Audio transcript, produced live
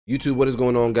YouTube, what is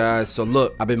going on, guys? So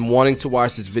look, I've been wanting to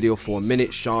watch this video for a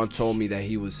minute. Sean told me that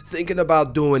he was thinking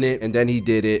about doing it and then he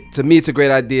did it. To me, it's a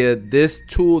great idea. This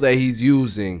tool that he's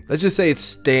using, let's just say it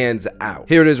stands out.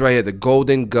 Here it is right here, the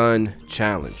Golden Gun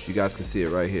Challenge. You guys can see it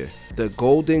right here. The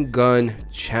Golden Gun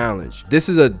Challenge. This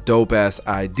is a dope ass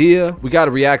idea. We got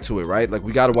to react to it, right? Like,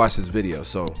 we got to watch this video.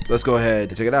 So let's go ahead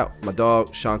and check it out. My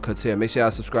dog, Sean Cuts here. Make sure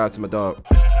y'all subscribe to my dog.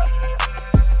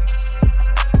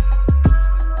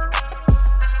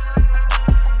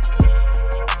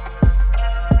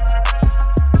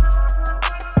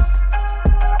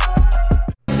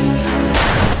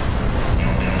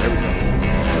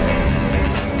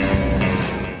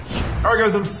 Alright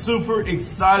guys, I'm super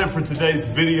excited for today's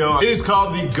video. It is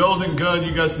called the Golden Gun.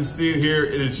 You guys can see it here.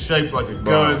 It is shaped like a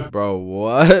gun. Bro,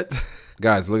 what?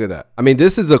 Guys, look at that. I mean,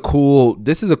 this is a cool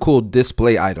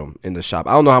display item in the shop.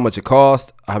 I don't know how much it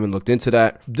costs. I haven't looked into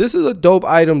that. This is a dope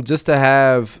item just to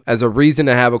have as a reason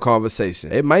to have a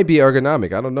conversation. It might be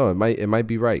ergonomic. I don't know. It might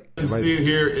be right. You can see it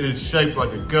here. It is shaped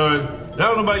like a gun. And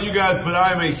I don't know about you guys, but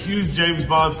I am a huge James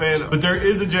Bond fan. But there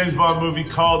is a James Bond movie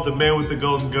called The Man with the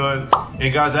Golden Gun.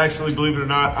 And guys, actually, believe it or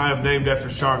not, I am named after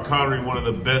Sean Connery, one of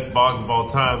the best Bonds of all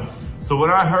time. So when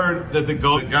I heard that the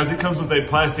Golden, guys, it comes with a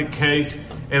plastic case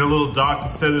and a little dock to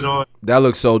set it on. That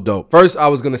looks so dope. First, I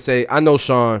was gonna say, I know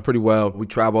Sean pretty well. We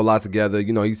travel a lot together.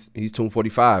 You know, he's Tune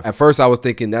 45. At first, I was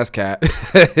thinking that's cat.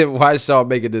 Why is Sean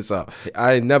making this up?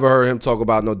 I never heard him talk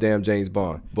about no damn James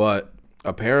Bond. But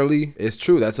apparently, it's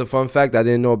true. That's a fun fact I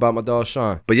didn't know about my dog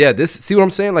Sean. But yeah, see what I'm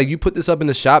saying? Like, you put this up in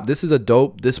the shop. This is a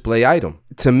dope display item.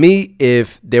 To me,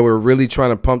 if they were really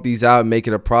trying to pump these out and make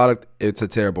it a product, it's a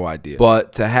terrible idea.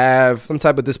 But to have some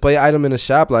type of display item in the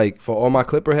shop, like for all my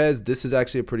clipper heads, this is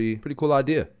actually a pretty cool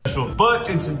idea. But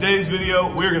in today's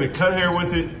video, we're gonna cut hair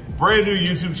with it. Brand new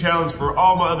YouTube challenge for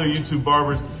all my other YouTube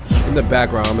barbers. In the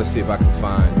background, I'm gonna see if I can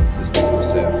find this thing for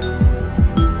sale.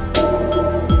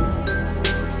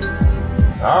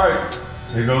 All right,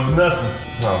 here goes nothing.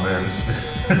 Oh man,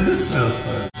 this feels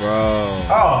fun. Bro.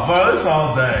 Oh, bro, it's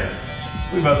all day.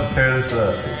 We about to tear this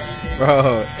up.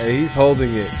 Bro, hey, he's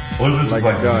holding it What if this like is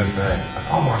like a gun.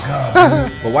 Oh my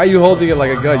God. But why are you holding it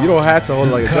like a gun? You don't have to hold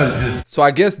it like a gun. So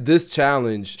I guess this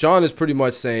challenge, Sean is pretty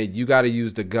much saying you got to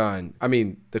use the gun. I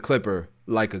mean, the clipper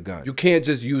like a gun. You can't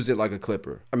just use it like a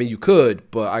clipper. I mean, you could,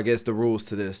 but I guess the rules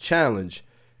to this challenge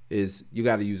is you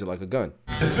got to use it like a gun.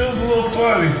 It feels a little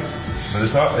funny, but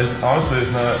it's honestly,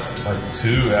 it's not like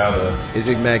too out of. Is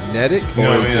it magnetic? You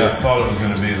know what I mean? I thought it was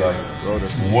gonna be like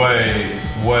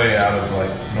way out of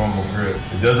like normal grip.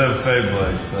 It does have a fade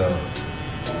blade, so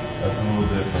that's a little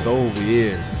different. So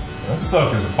weird. That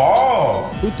sucker's ball.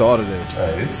 Who thought of this?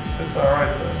 Hey, it's all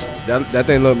right though. That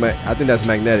thing look. I think that's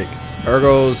magnetic.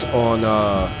 Ergos on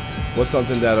what's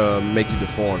something that'll make you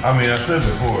deform? I mean, I said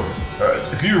before,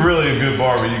 if you're really a good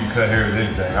barber, you can cut hair with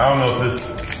anything. I don't know if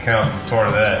this counts as part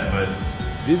of that, but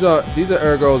these are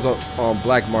ergos on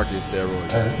black market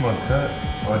steroids. hey, this my cuts.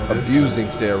 Like Abusing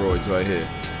steroids right here.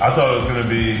 I thought it was gonna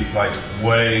be like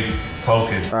way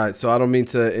poking. All right, so I don't mean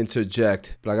to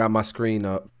interject, but I got my screen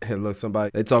up and look,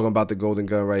 they talking about the Golden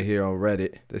Gun right here on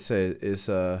Reddit. They say it's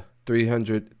 $350.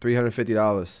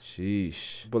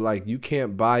 Sheesh. But like, you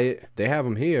can't buy it. They have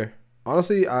them here.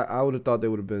 Honestly, I would have thought they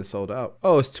would have been sold out.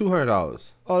 Oh, it's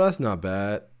 $200. Oh, that's not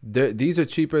bad. These are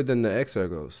cheaper than the X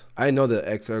Ergos. I know the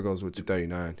X Ergos were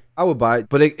 $239. I would buy it,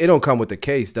 but it don't come with the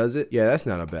case, does it? Yeah, that's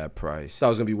not a bad price. Thought it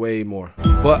was gonna be way more.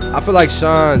 But I feel like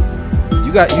Sean,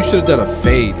 you should have done a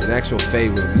fade, an actual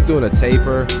fade. When you're doing a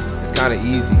taper, it's kind of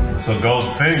easy. So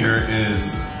Goldfinger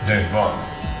is James Bond.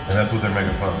 And that's what they're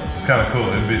making fun of. It's kind of cool.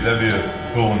 That'd be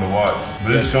a cool one to watch.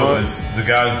 But it's cool. The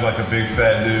guy's like a big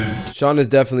fat dude. Sean is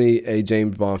definitely a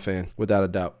James Bond fan, without a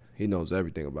doubt. He knows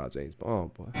everything about James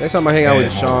Bond, boy. Next time I hang out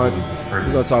with Sean,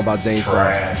 we're gonna talk about James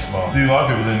Bond. See, a lot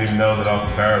of people didn't even know that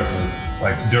Austin Powers was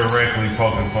like directly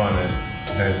poking fun at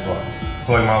James Bond.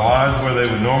 So like my lines where they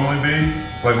would normally be,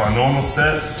 like my normal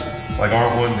steps, like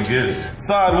aren't wanting to get it.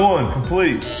 Side one,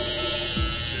 complete.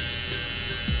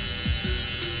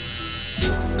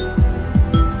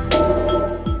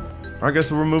 Alright guys,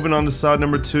 so we're moving on to side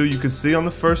number 2. You can see on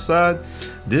the first side,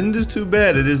 didn't do too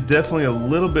bad. It is definitely a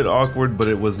little bit awkward, but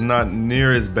it was not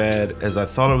near as bad as I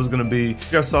thought it was going to be.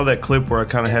 You guys saw that clip where I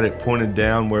kind of had it pointed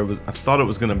down where I thought it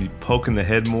was going to be poking the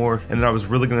head more, and then I was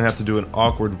really going to have to do an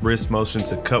awkward wrist motion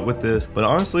to cut with this, but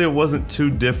honestly it wasn't too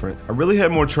different. I really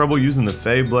had more trouble using the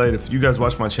fade blade. If you guys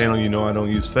watch my channel, you know I don't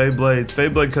use fade blades.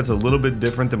 Fade blade cuts a little bit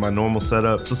different than my normal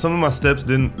setup, so some of my steps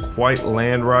didn't quite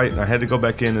land right, and I had to go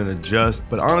back in and adjust,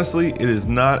 but honestly, it is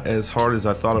not as hard as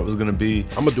I thought it was going to be.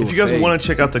 I'm gonna do if you guys want to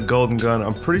check out the Golden Gun.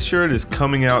 I'm pretty sure it is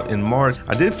coming out in March.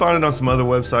 I did find it on some other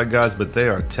website, guys, but they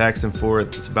are taxing for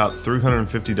it. It's about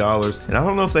 $350, and I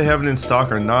don't know if they have it in stock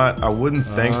or not. I wouldn't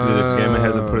think that if Gamma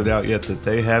hasn't put it out yet that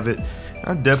they have it.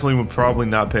 I definitely would probably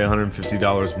not pay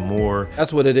 $150 more.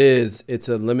 That's what it is. It's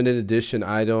a limited edition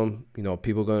item. You know,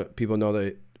 people know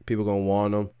that people gonna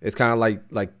want them. It's kind of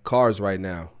like cars right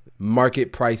now.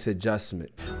 Market price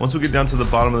adjustment. Once we get down to the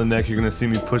bottom of the neck, you're gonna see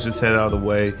me push his head out of the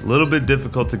way. A little bit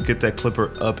difficult to get that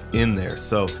clipper up in there.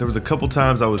 So there was a couple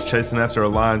times I was chasing after a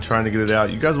line trying to get it out.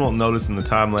 You guys won't notice in the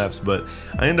time lapse, but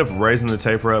I end up raising the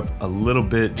taper up a little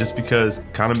bit just because of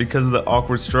the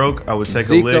awkward stroke. I would take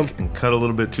a lick and cut a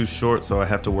little bit too short, so I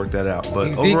have to work that out.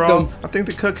 But overall, I think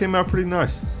the cut came out pretty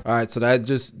nice. All right, so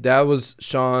that was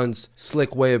Sean's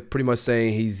slick way of pretty much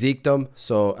saying he zeked them.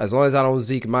 So as long as I don't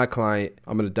zeke my client,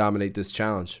 I'm gonna dominate this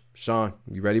challenge. Sean,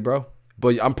 you ready, bro?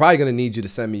 But I'm probably gonna need you to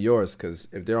send me yours, because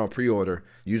if they're on pre-order,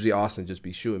 usually Austin just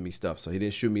be shooting me stuff. So he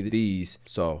didn't shoot me these,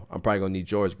 so I'm probably gonna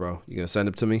need yours, bro. You gonna send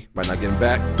them to me? Might not get them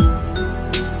back.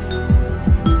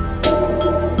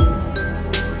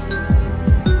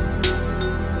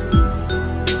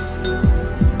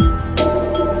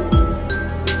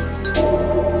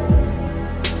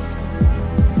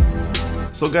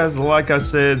 So guys, like I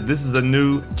said, this is a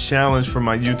new challenge for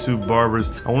my YouTube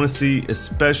barbers. I want to see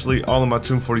especially all of my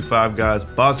Tomb 45 guys,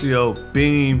 Bossio,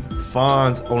 Beam,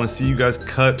 Fonz. I want to see you guys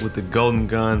cut with the Golden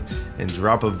Gun and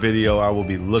drop a video. I will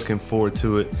be looking forward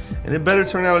to it, and it better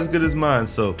turn out as good as mine.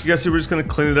 So you guys see, we're just gonna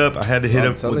clean it up. I had to hit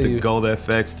him with the Gold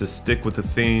FX to stick with the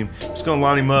theme. Just gonna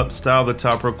line him up, style the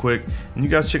top real quick, and you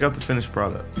guys check out the finished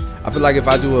product. I feel like if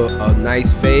I do a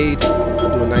nice fade,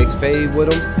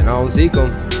 with him and I don't zeke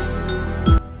him,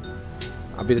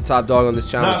 I'll be the top dog on this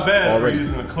challenge. Not bad already. For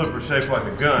using a clipper shaped like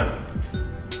a gun.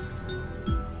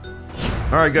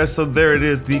 Alright guys, so there it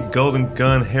is, the Golden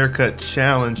Gun haircut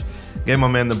challenge. Gave my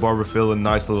man the barber Phil a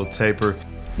nice little taper.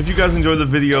 If you guys enjoyed the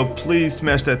video, please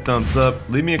smash that thumbs up.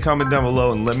 Leave me a comment down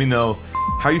below and let me know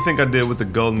how you think I did with the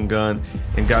Golden Gun.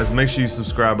 And guys, make sure you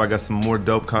subscribe. I got some more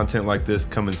dope content like this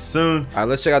coming soon. All right,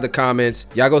 let's check out the comments.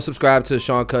 Y'all go subscribe to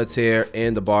Sean Cuts Hair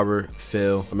and the barber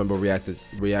Phil. I remember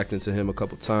reacting to him a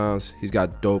couple times. He's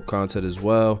got dope content as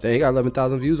well. Dang, he got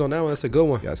 11,000 views on that one. That's a good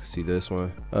one. You guys can see this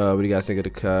one. What do you guys think of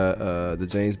the cut? The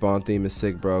James Bond theme is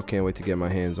sick, bro. Can't wait to get my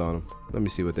hands on him. Let me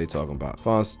see what they talking about.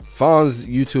 Fonz's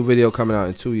YouTube video coming out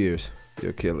in 2 years.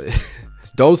 You'll kill it.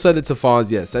 Don't send it to Fonz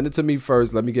yet. Send it to me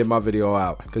first. Let me get my video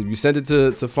out. Because if you send it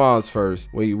to Fonz first,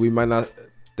 we might not.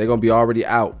 They're going to be already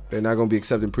out. They're not going to be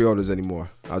accepting pre-orders anymore.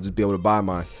 I'll just be able to buy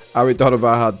mine. I already thought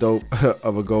about how dope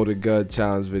of a Golden Gun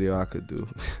challenge video I could do.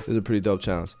 This is a pretty dope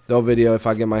challenge. Dope video. If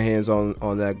I get my hands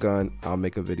on that gun, I'll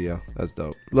make a video. That's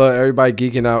dope. Look, everybody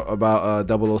geeking out about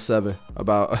 007.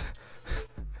 About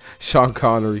Sean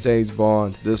Connery, James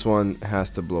Bond. This one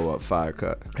has to blow up. Fire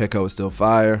cut. Haircut was still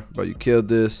fire, but you killed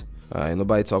this. Ain't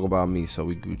nobody talking about me, so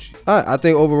we Gucci. All right, I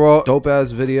think overall, dope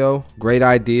ass video. Great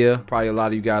idea. Probably a lot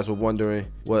of you guys were wondering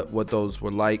what those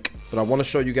were like, but I want to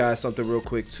show you guys something real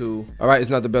quick too. All right, it's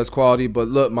not the best quality, but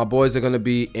look, my boys are gonna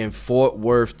be in Fort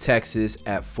Worth, Texas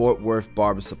at Fort Worth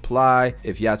Barber Supply.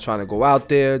 If y'all trying to go out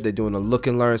there, they're doing a look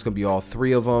and learn. It's gonna be all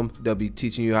 3 of them. They'll be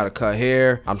teaching you how to cut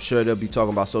hair. I'm sure they'll be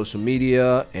talking about social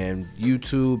media and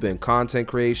YouTube and content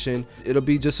creation. It'll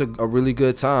be just a really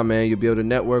good time, man. You'll be able to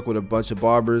network with a bunch of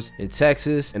barbers in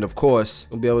Texas, and of course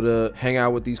you'll be able to hang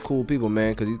out with these cool people,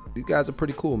 man, because these guys are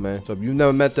pretty cool, man. So if you've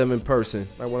never met them in person,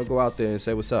 I want to go out there and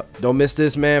say what's up. Don't miss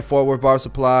this, man. Fort Worth Barber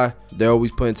Supply. They're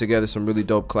always putting together some really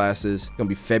dope classes. It's gonna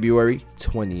be February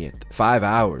 20th. 5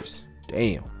 hours.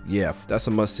 Damn. Yeah, that's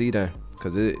a must see then,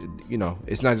 because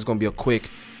it's not just gonna be a quick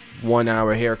 1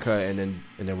 hour haircut and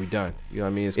then we done. You know what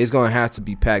I mean? It's gonna have to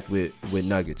be packed with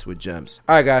nuggets, with gems.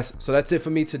 All right, guys. So that's it for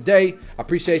me today. I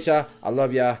appreciate y'all. I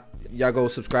love y'all. Y'all go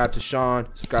subscribe to Sean,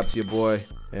 subscribe to your boy,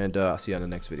 and I'll see you on the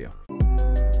next video.